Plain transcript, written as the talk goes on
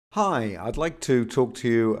Hi, I'd like to talk to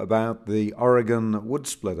you about the Oregon wood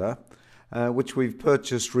splitter, which we've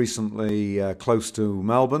purchased recently close to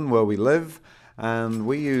Melbourne, where we live, and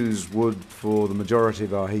we use wood for the majority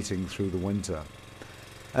of our heating through the winter.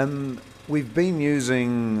 And we've been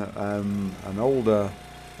using an older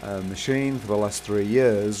machine for the last 3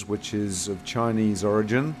 years, which is of Chinese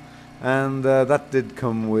origin, and that did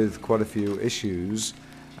come with quite a few issues.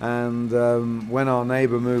 And when our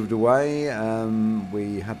neighbour moved away,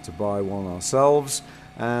 we had to buy one ourselves,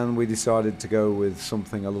 and we decided to go with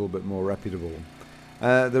something a little bit more reputable.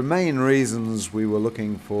 The main reasons we were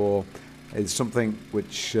looking for is something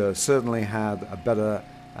which certainly had a better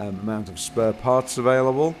amount of spare parts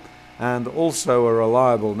available, and also a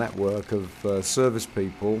reliable network of service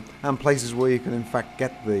people and places where you can in fact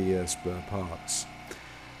get the spare parts.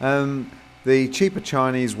 The cheaper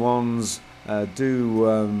Chinese ones do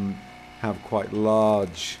have quite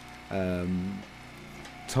large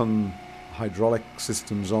ton hydraulic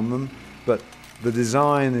systems on them, but the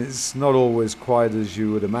design is not always quite as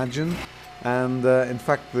you would imagine, and in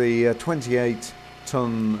fact the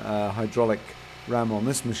 28-ton hydraulic ram on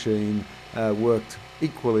this machine worked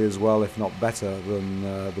equally as well, if not better, than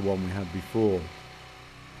the one we had before.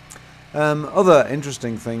 Other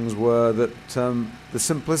interesting things were that the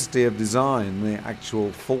simplicity of design, the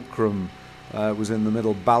actual fulcrum was in the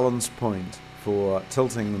middle balance point for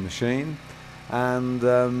tilting the machine, and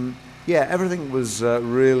yeah, everything was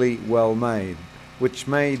really well made, which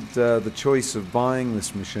made the choice of buying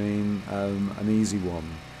this machine an easy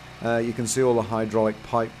one. You can see all the hydraulic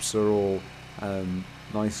pipes are all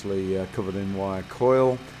nicely covered in wire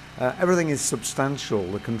coil. Everything is substantial,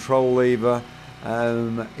 the control lever,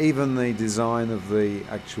 even the design of the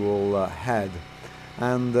actual head,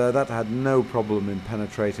 and that had no problem in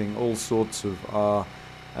penetrating all sorts of our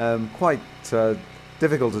quite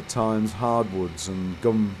difficult at times hardwoods and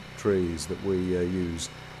gum trees that we use.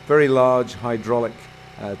 Very large hydraulic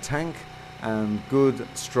tank and good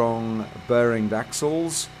strong bearinged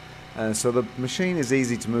axles, so the machine is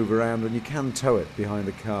easy to move around and you can tow it behind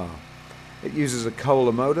a car. It uses a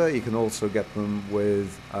Kohler motor. You can also get them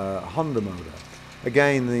with a Honda motor.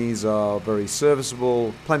 Again, these are very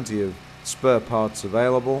serviceable, plenty of spare parts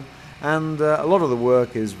available, and a lot of the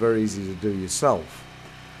work is very easy to do yourself.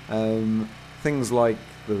 Things like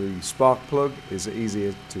the spark plug is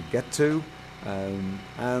easier to get to,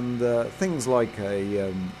 and things like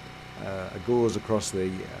a gauze across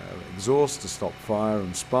the exhaust to stop fire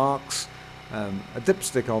and sparks, a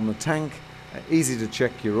dipstick on the tank, easy to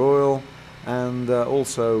check your oil, and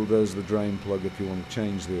also there's the drain plug if you want to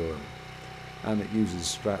change the oil, and it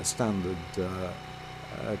uses standard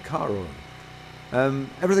car oil.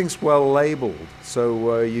 Everything's well labelled,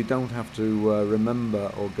 so you don't have to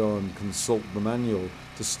remember or go and consult the manual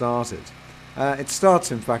to start it. It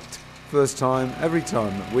starts, in fact, first time every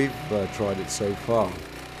time that we've tried it so far.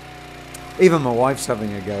 Even my wife's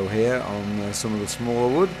having a go here on some of the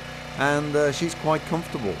smaller wood, and she's quite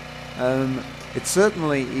comfortable. It's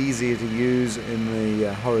certainly easier to use in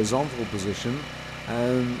the horizontal position.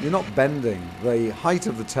 You're not bending. The height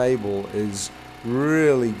of the table is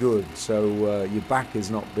really good, so your back is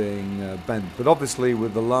not being bent. But obviously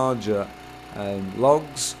with the larger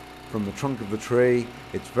logs from the trunk of the tree,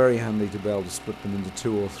 it's very handy to be able to split them into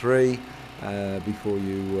 2 or 3 before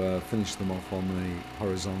you finish them off on the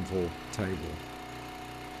horizontal table.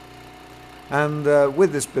 And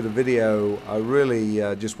with this bit of video, I really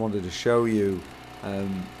just wanted to show you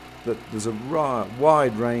that there's a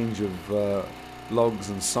wide range of logs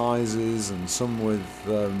and sizes, and some with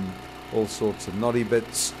all sorts of knotty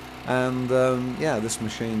bits, and yeah, this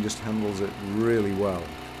machine just handles it really well.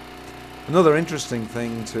 Another interesting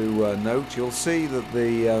thing to note, you'll see that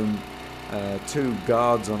the 2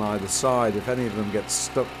 guards on either side, if any of them get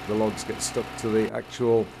stuck, the logs get stuck to the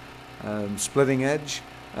actual splitting edge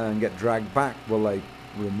and get dragged back, well, they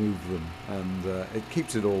remove them, and it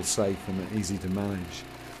keeps it all safe and easy to manage.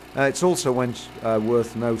 It's also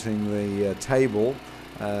worth noting the table.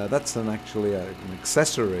 That's actually an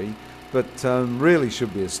accessory, but really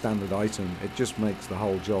should be a standard item. It just makes the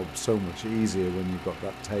whole job so much easier when you've got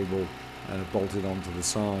that table bolted onto the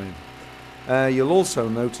side. You'll also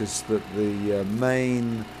notice that the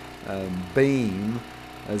main beam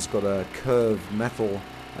has got a curved metal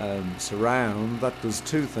surround. That does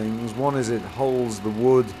 2 things. One is it holds the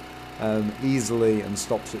wood easily and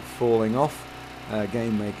stops it falling off,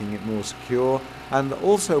 again making it more secure, and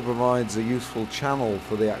also provides a useful channel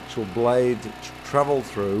for the actual blade to travel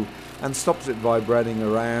through and stops it vibrating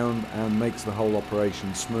around and makes the whole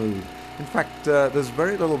operation smooth. In fact, there's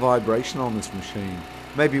very little vibration on this machine.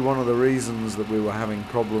 Maybe one of the reasons that we were having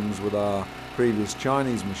problems with our previous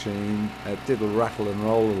Chinese machine, it did rattle and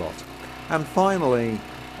roll a lot. And finally,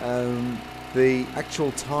 the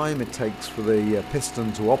actual time it takes for the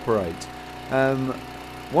piston to operate.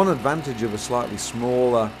 One advantage of a slightly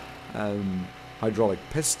smaller hydraulic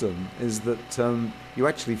piston is that you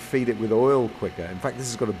actually feed it with oil quicker. In fact, this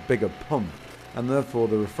has got a bigger pump, and therefore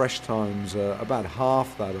the refresh times are about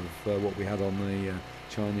half that of what we had on the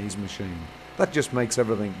Chinese machine. That just makes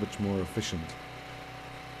everything much more efficient.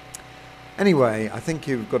 Anyway, I think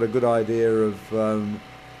you've got a good idea of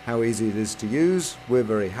how easy it is to use. We're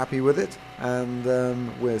very happy with it, and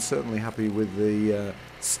we're certainly happy with the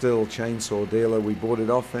Stihl chainsaw dealer. We bought it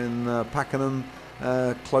off in Pakenham,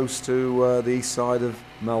 close to the east side of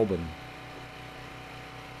Melbourne.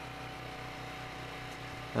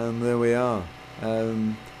 And there we are.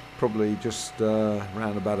 Probably just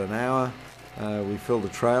around about an hour. We filled a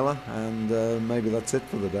trailer, and maybe that's it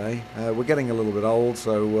for the day. We're getting a little bit old,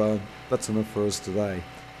 so that's enough for us today.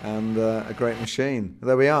 And a great machine.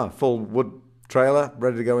 There we are, full wood trailer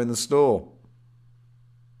ready to go in the store.